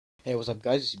Hey, what's up,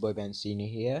 guys? It's your boy Ben Senior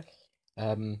here.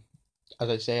 Um, as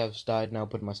I say, I've started now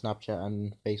putting my Snapchat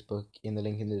and Facebook in the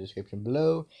link in the description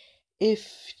below.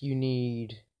 If you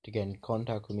need to get in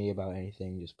contact with me about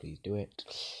anything, just please do it.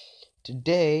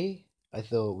 Today, I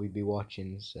thought we'd be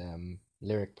watching some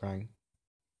lyric prank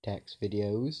text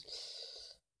videos,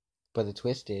 but the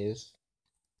twist is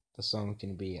the song's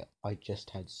gonna be "I Just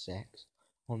Had Sex"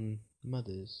 on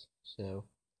Mothers. So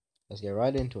let's get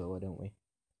right into it, why don't we?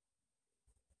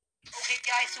 Okay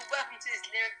guys, so welcome to this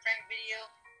lyric prank video.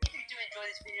 If you do enjoy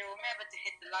this video, remember to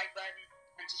hit the like button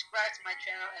and subscribe to my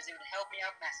channel as it would help me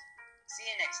out massively. See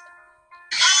you next time.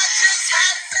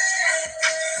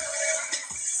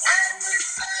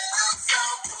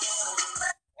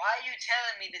 Why are you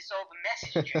telling me this over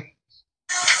message, James?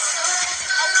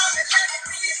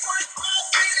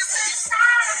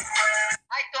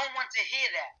 I don't want to hear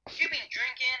that. You been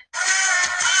drinking?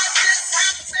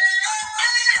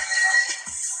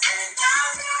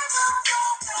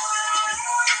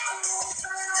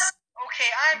 Okay,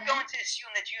 I'm going to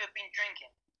assume that you have been drinking.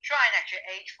 Try and act your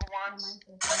age for once.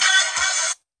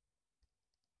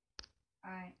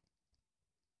 Alright.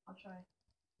 I'll try.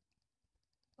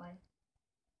 Bye.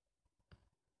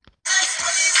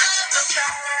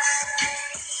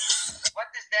 What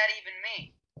does that even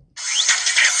mean?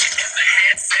 Have you ever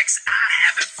had sex? I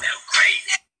haven't felt great.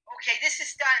 Okay, this is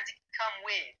starting to become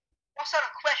weird. What sort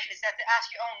of question is that to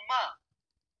ask your own mom?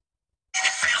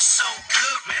 It felt so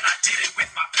good when I did it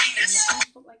with my penis.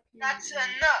 That's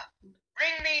enough.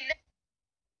 Bring me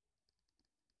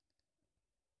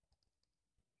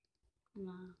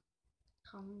Nah.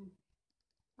 Come on.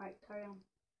 Alright, carry on.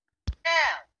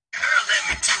 now. Girl, let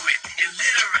me do it. It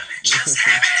literally just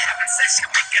happened. Having sex can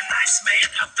make a nice man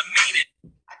up the meaning.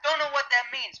 I don't know what that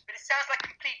means, but it sounds like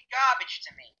complete garbage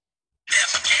to me.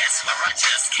 Never guess where I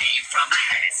just came from. I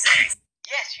had sex.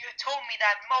 Yes, you have told me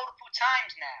that multiple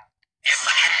times now. If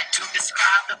I had to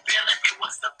describe the feeling, it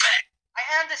was the best. I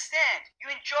understand. You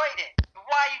enjoyed it. But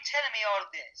why are you telling me all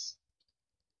of this?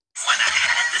 When I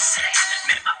had the sex,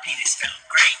 man, my penis felt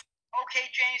great. Okay,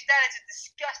 James, that is a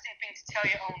disgusting thing to tell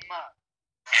your own mom.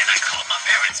 And I called my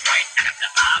parents right after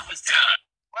I was done.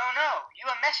 Well, no, you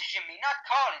were messaging me, not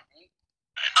calling me.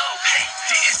 Okay,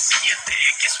 didn't see you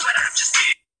there. Guess what I just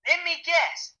did? Let me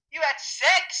guess. You had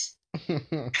sex?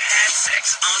 Had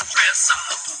sex, undressed, saw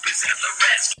her boobies and the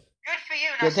rest. Good for you.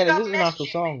 Now Yeah, Taylor, stop this is an actual messaging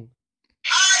me. song.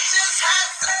 I just had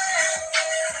sex,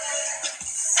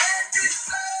 and it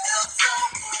felt so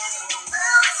good.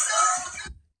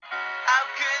 How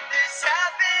could this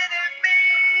happen to me?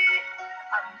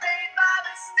 I made my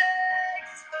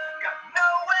mistakes. Got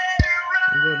nowhere to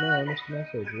run. Yeah, no, I missed the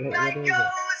message. What is it?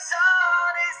 Goes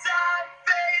on as I'm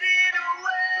fading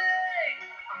away.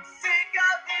 I'm sick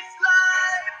of this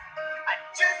life. I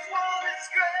just wanna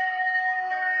scream.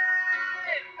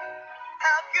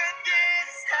 How could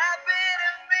this happen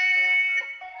to me?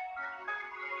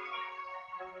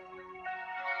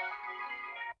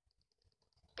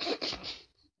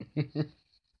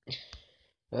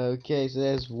 Okay, so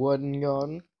there's one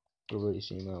gone. I'll really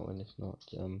see him out when it's not.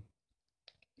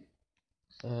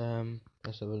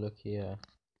 Let's have a look here.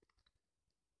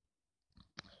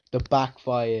 The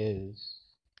backfires.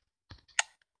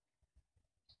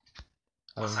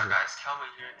 What's up guys, Kelvin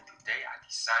here, and today I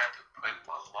decided to prank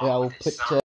my mom Yeah, I will with put this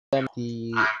song.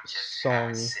 the I just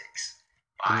song had sex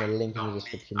in by the link in the Lonely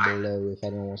description Island. below if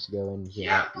anyone wants to go and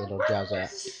hear Yeah, that little jazz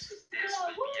act. this may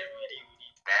be a really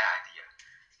bad idea,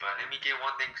 but let me get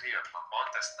one thing clear. My mom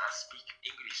does not speak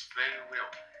English very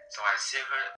well, so I sent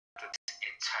her the text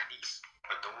in Chinese.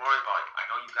 But don't worry about it, I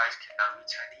know you guys cannot read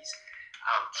Chinese.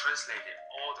 I've translated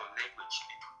all the language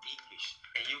into English.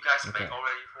 And you guys may Okay.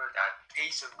 already heard that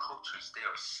Asian cultures, they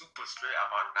are super strict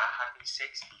about not having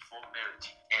sex before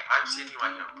marriage. And I'm sitting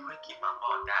right here pranking my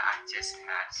mom that I just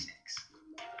had sex.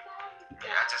 And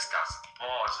I just got some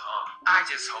balls, huh? I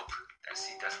just hope that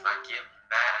she does not get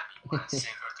mad at me when I send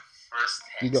her the first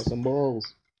text. You got some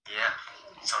balls. Yeah.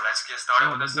 So let's get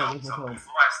started with the Yeah, song. yeah, So yeah.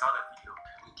 before I start the video,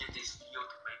 can we give this video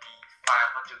to maybe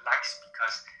 500 likes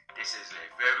because this is a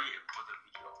very important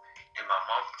video. And my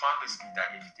mom promised me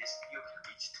that if this video can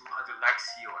reach 200 likes,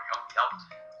 she will help me out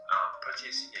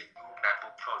purchasing a new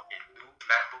MacBook Pro. A new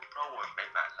MacBook Pro will make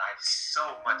my life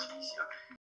so much easier.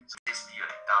 So this video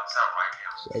a thumbs up right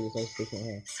now. So I just like to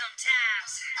here. Sometimes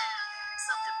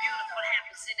something beautiful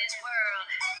happens in this world.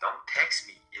 Don't text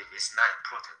me if it's not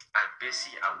important. I'm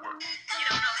busy at work. You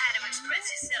don't know how to express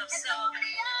yourself, so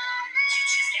you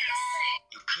just gotta say.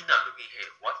 You peanut looking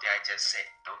head, what did I just say?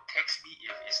 Don't text me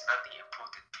if it's nothing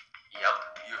important. Yep,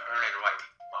 you heard it right.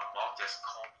 My mom just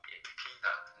called me a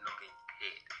peanut looking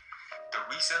head. The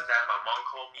reason that my mom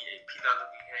called me a peanut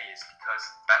looking head is because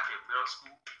back in middle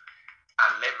school,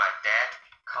 I let my dad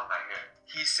cut my hair.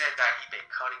 He said that he'd been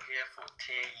cutting hair for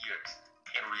 10 years.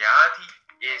 In reality,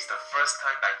 it is the first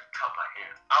time that he cut my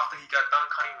hair. After he got done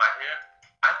cutting my hair,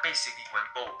 I basically went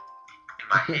bald. And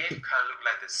my head kind of looked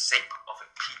like the shape of a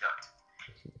peanut.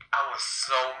 I was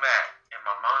so mad, and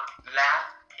my mom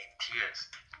laughed in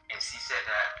tears. And she said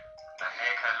that my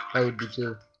hair kind of looked like a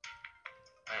peanut.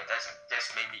 Man, that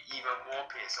just made me even more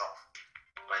pissed off.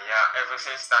 But yeah, ever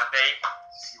since that day,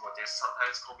 she would just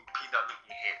sometimes call me peanut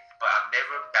looking head. But I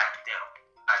never backed down.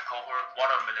 I call her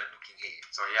watermelon looking head.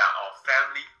 So yeah, our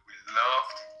family, we love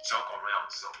to joke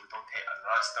around, so we don't take a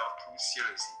lot of stuff too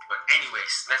seriously. But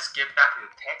anyways, let's get back to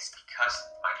the text because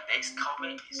my next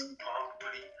comment is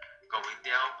probably going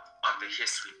down on the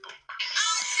history book.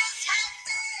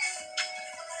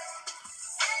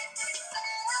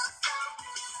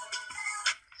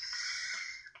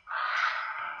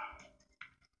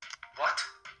 What?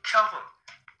 Calvin,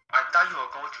 I thought you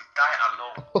were going to die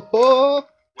alone.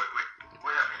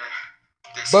 Wait a minute.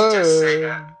 Did she just say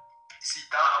that? She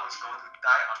thought I was going to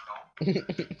die alone?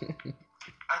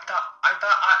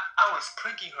 I was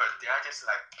pranking her. Did I just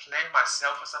like play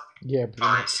myself or something? Yeah,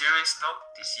 on a serious note,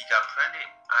 if she got pregnant,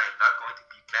 I am not going to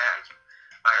be mad at you.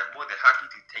 I am more than happy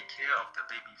to take care of the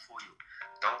baby for you.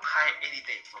 Don't hide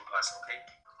anything from us, okay?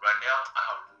 Right now, I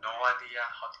have no idea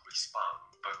how to respond.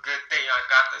 But good thing I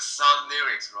got the song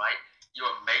lyrics right. You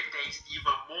will make things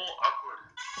even more awkward.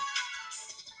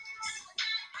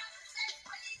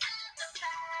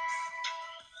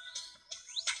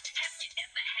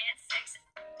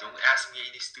 Don't ask me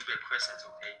any stupid questions,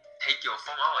 okay? Take your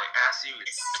phone out and ask Siri.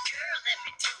 Girl, let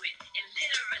me do it. It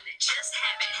literally just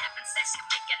happened. Having sex can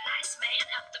make a nice man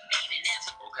out the meaning.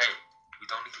 Okay, we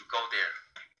don't need to go there.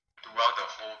 Throughout the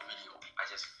whole video, I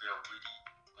just feel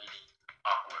really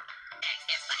awkward.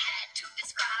 If I had to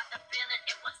describe the feeling,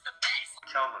 it was the best.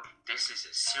 Calvin, this is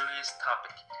a serious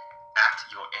topic. At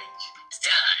your age.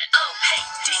 Done. Oh, hey,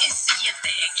 didn't see you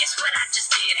there. Guess what I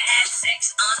just did? Had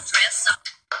sex, undressed up.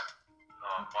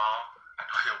 Mom, I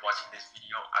know you're watching this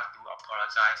video. I do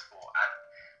apologize for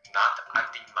not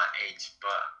acting my age,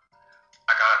 but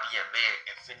I gotta be a man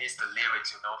and finish the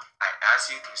lyrics, you know. I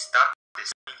asked you to stop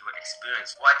describing your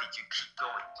experience. Why did you keep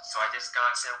going? So I just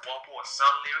gotta send one more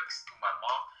song lyrics to my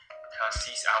mom because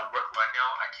she's at work right now.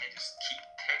 I can't just keep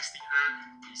texting her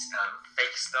these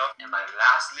fake stuff. And my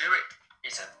last lyric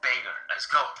is a banger. Let's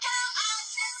go.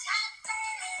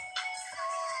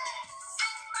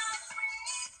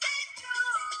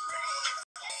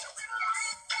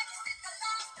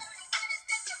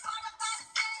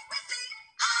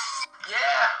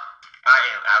 Yeah, I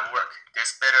am at work.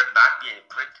 This better not be a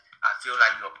prank. I feel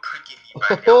like you're pranking me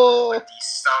right now with these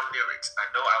sound lyrics.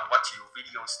 I know I watch your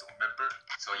videos to remember.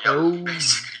 So yeah,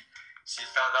 basically, she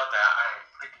found out that I am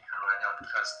pranking her right now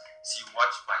because she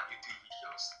watched my YouTube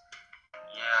videos.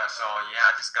 Yeah, so yeah,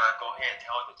 I just gotta go ahead and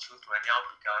tell her the truth right now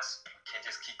because we can't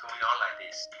just keep going on like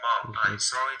this. Mom, I'm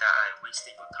sorry that I'm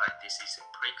wasting your time. This is a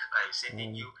prank. I'm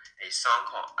sending you a song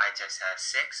called I Just Had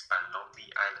Sex by Lonely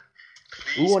Island.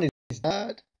 Please. What is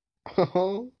that? I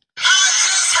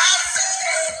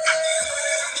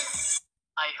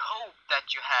hope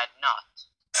that you had not.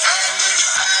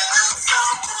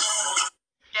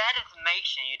 That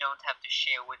information you don't have to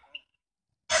share with me.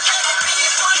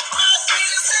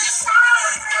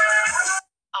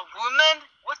 A woman?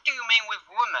 What do you mean with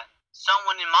woman?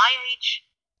 Someone in my age?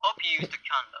 Hope you used a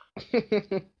condom.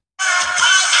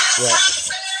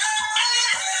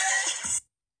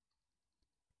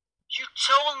 You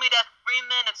told me that 3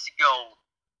 minutes ago.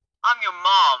 I'm your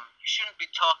mom. You shouldn't be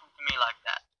talking to me like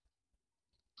that.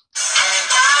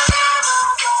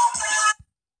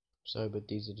 Sorry, but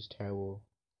these are just terrible.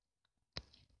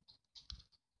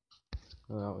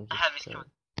 Oh, that was I have just his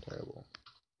terrible.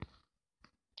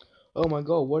 Oh my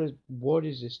god, what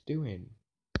is this doing?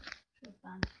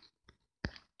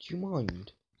 Do you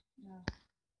mind?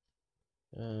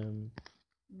 No.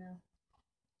 No.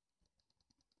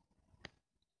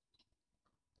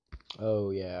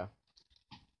 Oh yeah.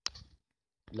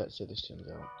 Let's see how this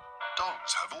turns out.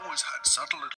 Dogs have always had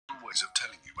subtle little ways of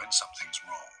telling you when something's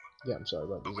wrong. Yeah, I'm sorry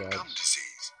about But these with gum ads.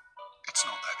 disease, it's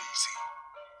not that easy.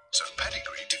 So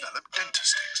Pedigree developed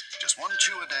Dentasticks. Just one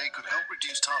chew a day could help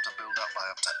reduce tartar buildup by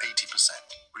up to 80%,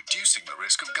 reducing the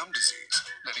risk of gum disease,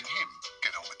 letting him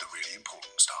get on with the really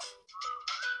important stuff.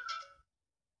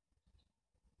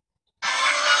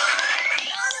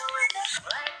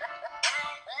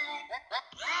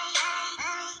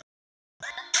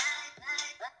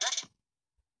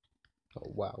 Oh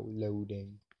wow,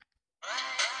 loading.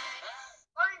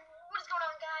 What is going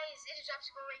on, guys? It is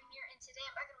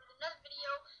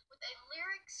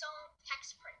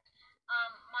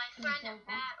friend,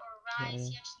 Matt or Rise,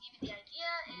 he Yeah. actually gave me the idea,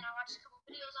 and I watched a couple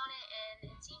videos on it, and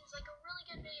it seems like a really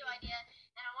good video idea,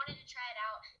 and I wanted to try it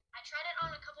out. I tried it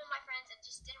on a couple of my friends, and it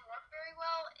just didn't work very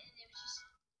well, and it was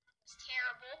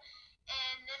terrible.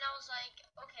 And then I was like,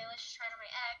 okay, let's just try it on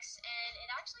my ex, and it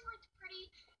actually worked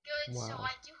pretty good. So Wow.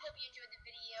 I do hope you enjoyed the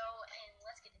video, and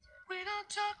let's get into it. We don't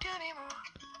talk anymore.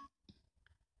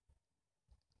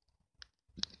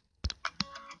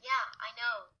 Yeah, I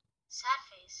know. Sad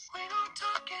face. We don't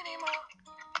talk anymore.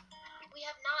 We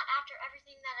have not after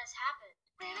everything that has happened.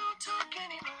 We don't talk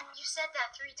anymore. You said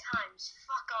that 3 times.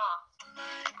 Fuck off.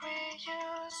 Like we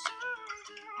used to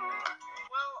do.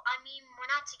 Well, I mean, we're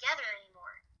not together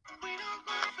anymore. We don't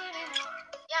laugh anymore.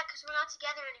 Yeah, because we're not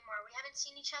together anymore. We haven't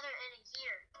seen each other in a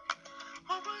year.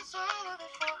 What was all of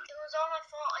it for? It was all my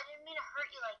fault. I didn't mean to hurt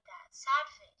you like that. Sad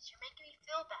face. You're making me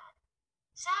feel bad.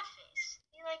 Sad face.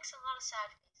 He likes a lot of sad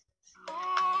faces.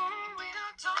 Oh, we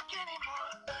don't talk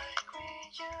anymore like we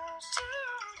used to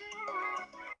do.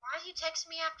 Why are you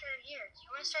texting me after a year? Do you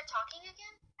want to start talking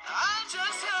again? I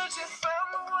just heard you found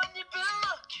the one you've been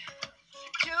looking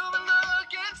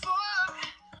for.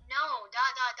 No, ...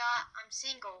 I'm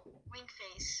single. Wink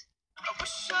face. I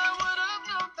wish I would have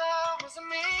known that wasn't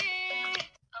me.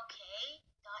 Okay. ...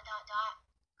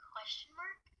 Question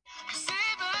mark? 'Cause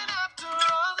even after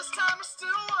all this time, I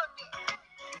still wonder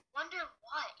Wonder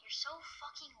what? You're so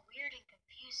fucking weird and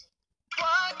confusing.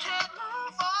 why I can't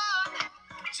move on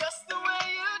just the way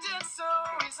you did so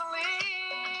easily.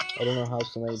 I don't know how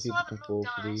so many I still people can haven't fall moved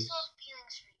for on. I these. still have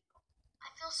feelings for you. I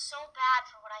feel so bad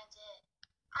for what I did.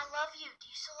 I love you. Do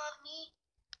you still love me?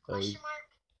 Oh, Question mark?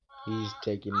 he's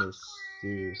taking this Awkward.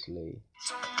 seriously.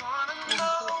 Don't wanna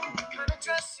know what kind of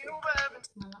dress you wearing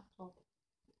My laptop.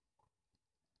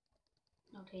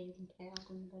 Okay, you can play it. I'll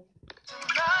go in bed.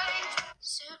 tonight.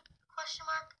 Suit? Question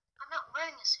mark? I'm not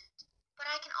wearing a suit. But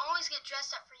I can always get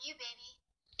dressed up for you, baby.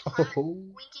 Heart, Oh,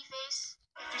 winky face.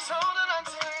 If he's holding on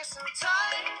to you so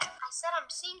tight, I said I'm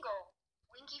single.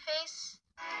 Winky face.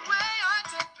 way I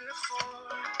did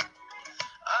before,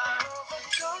 I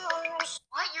overdosed.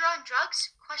 What? You're on drugs?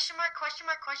 Question mark? Question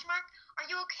mark? Question mark? Are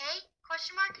you okay?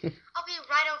 Question mark? I'll be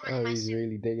right over in oh, my he's suit.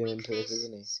 really digging Wink into this, face.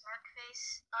 isn't he? Smirk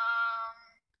face.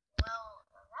 Well,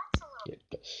 that's a little...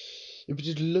 Yeah. If you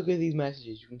just look at these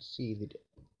messages, you can see that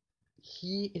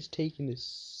he is taking this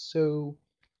so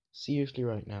seriously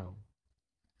right now.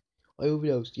 I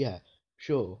overdosed, yeah,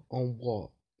 sure. On what?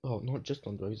 Oh, not just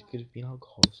on drugs. It could have been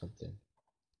alcohol or something.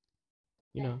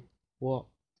 You know what?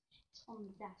 It's on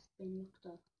the desk being looked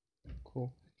up.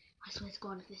 Cool. I swear to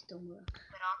God, if this don't work.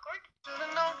 bit awkward.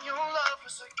 Should've known your love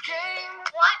was a game.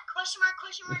 What? Question mark?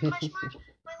 Question mark? Question mark?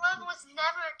 My love was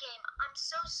never a game. I'm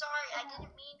so sorry. I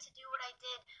didn't mean to do what I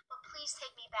did, but please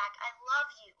take me back. I love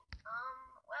you.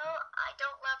 Well, I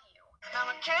don't love you.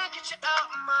 Now I can't get you out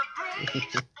of my brain.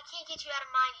 I can't get you out of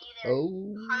mine either.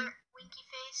 Oh. Heart, winky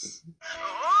face.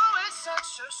 Oh, it's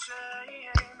such a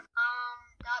shame.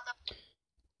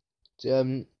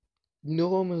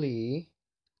 Normally,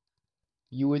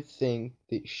 you would think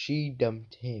that she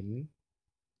dumped him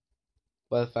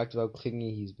by the fact of how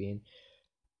clingy he's been,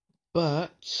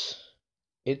 but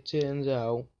it turns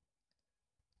out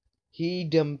he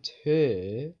dumped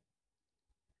her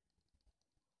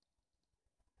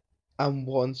and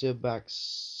wants her back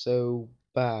so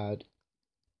bad,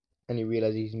 and he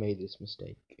realizes he's made this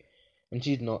mistake, and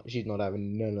she's not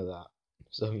having none of that.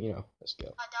 So let's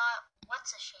go.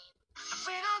 What's a shame?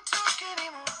 We don't talk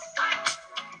anymore.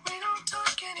 We don't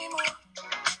talk anymore.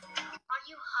 Are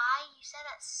you high? You said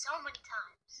that so many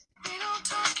times. We don't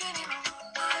talk anymore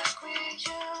like we used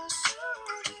to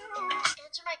do.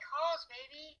 Answer my calls,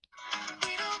 baby.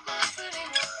 We don't laugh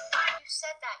anymore. You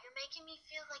said that. You're making me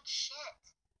feel like shit.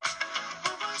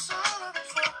 What was all of it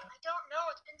for? I don't know.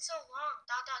 It's been so long. ...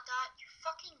 You're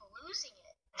fucking losing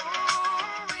it.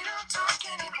 Oh, we don't talk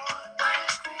anymore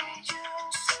like we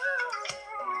used to do.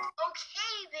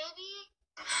 Okay, baby.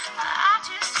 I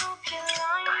just hope you're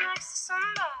lying next to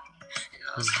somebody who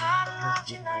knows how to love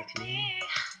you like me.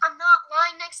 I'm not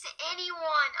lying next to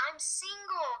anyone. I'm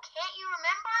single. Can't you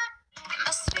remember? There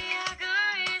must be a good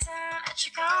reason that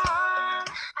you're gone.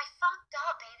 I fucked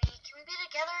up, baby. Can we be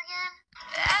together again?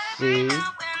 Every See? now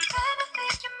and then I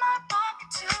think you might want me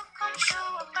to come show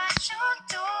up at your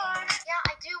door. Yeah,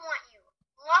 I do want you.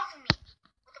 Love me.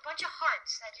 With a bunch of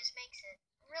hearts. That just makes it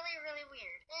really, really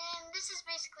weird. And this is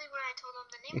basically where I told him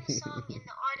the name of the song and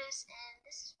the artist, and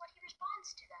this is what he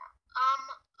responds to that.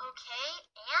 Okay,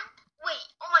 and? Wait,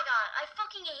 oh my god, I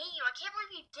fucking hate you. I can't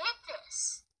believe you did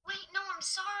this. Wait, no, I'm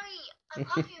sorry. I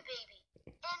love you, baby.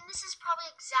 And this is probably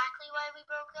exactly why we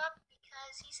broke up,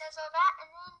 because he says all that, and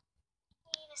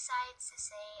then he decides to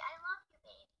say, I love you,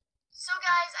 baby. So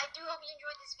guys, I do hope you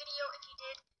enjoyed this video. If you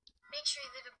did, make sure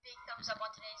you leave a big thumbs up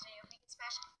on today's video. If we can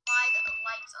smash 5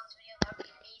 likes on this video, that would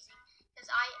be amazing.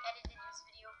 Because I edited this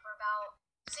video for about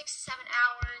 6-7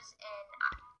 hours, and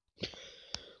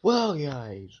Well,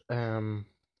 guys,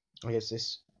 I guess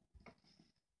this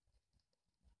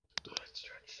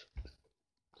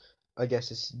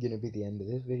is gonna be the end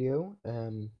of this video.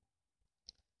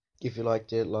 If you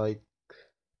liked it, like,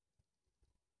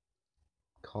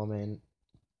 comment,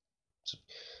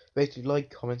 basically like,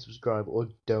 comment, subscribe, or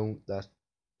don't. That's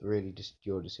really just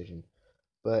your decision.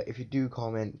 But if you do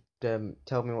comment,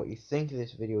 tell me what you think of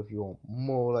this video, if you want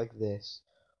more like this,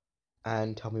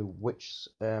 and tell me which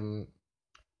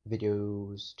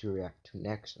videos to react to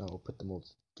next, and I'll put them all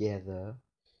together.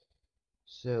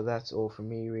 So that's all from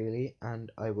me, really,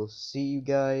 and I will see you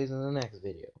guys in the next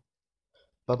video.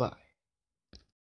 Bye bye.